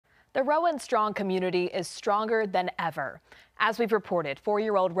The Rowan Strong community is stronger than ever. As we've reported,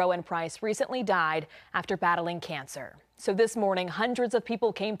 4-year-old Rowan Price recently died after battling cancer. So this morning, hundreds of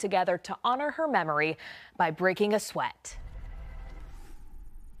people came together to honor her memory by breaking a sweat.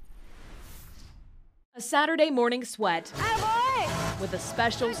 A Saturday morning sweat with a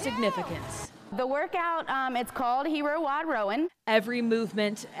special significance. The workout, it's called Hero Wad Rowan. Every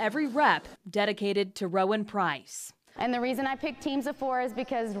movement, every rep dedicated to Rowan Price. And the reason I picked teams of 4 is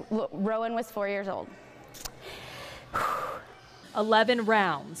because Rowan was 4 years old. 11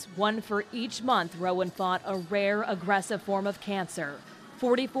 rounds, one for each month Rowan fought a rare, aggressive form of cancer.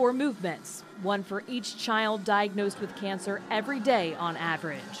 44 movements, one for each child diagnosed with cancer every day on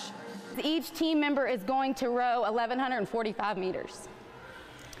average. Each team member is going to row 1,145 meters.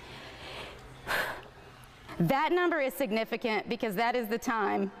 That number is significant because that is the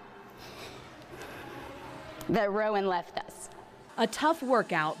time that Rowan left us. A tough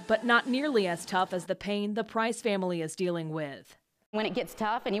workout, but not nearly as tough as the pain the Price family is dealing with. When it gets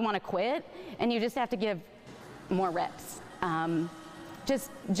tough and you want to quit, and you just have to give more reps.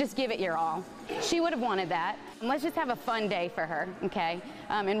 Just give it your all. She would have wanted that. Let's just have a fun day for her, okay?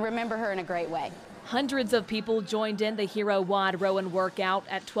 And remember her in a great way. Hundreds of people joined in the Hero Wad Rowan workout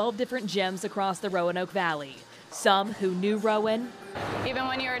at 12 different gyms across the Roanoke Valley. Some who knew Rowan. Even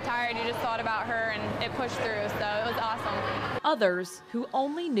when you were tired, you just thought about her and it pushed through, so it was awesome. Others who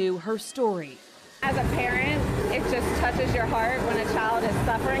only knew her story. As a parent, it just touches your heart when a child is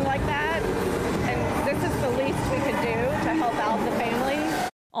suffering like that. And this is the least we could do to help out the family.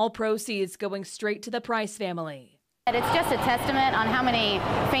 All proceeds going straight to the Price family. It's just a testament on how many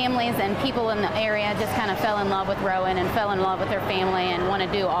families and people in the area just kind of fell in love with Rowan and fell in love with their family and want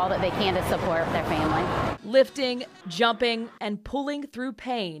to do all that they can to support their family. Lifting, jumping, and pulling through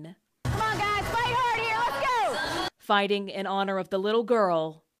pain. Come on, guys, fight hard here, let's go! Fighting in honor of the little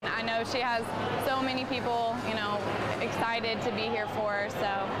girl. I know she has so many people, excited to be here for her,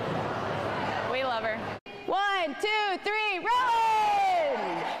 so we love her. 1, 2, 3,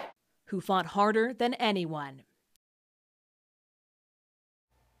 Rowan! Who fought harder than anyone.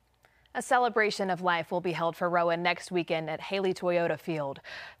 A celebration of life will be held for Rowan next weekend at Haley Toyota Field.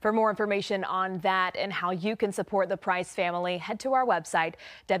 For more information on that and how you can support the Price family, head to our website,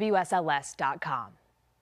 WSLS.com.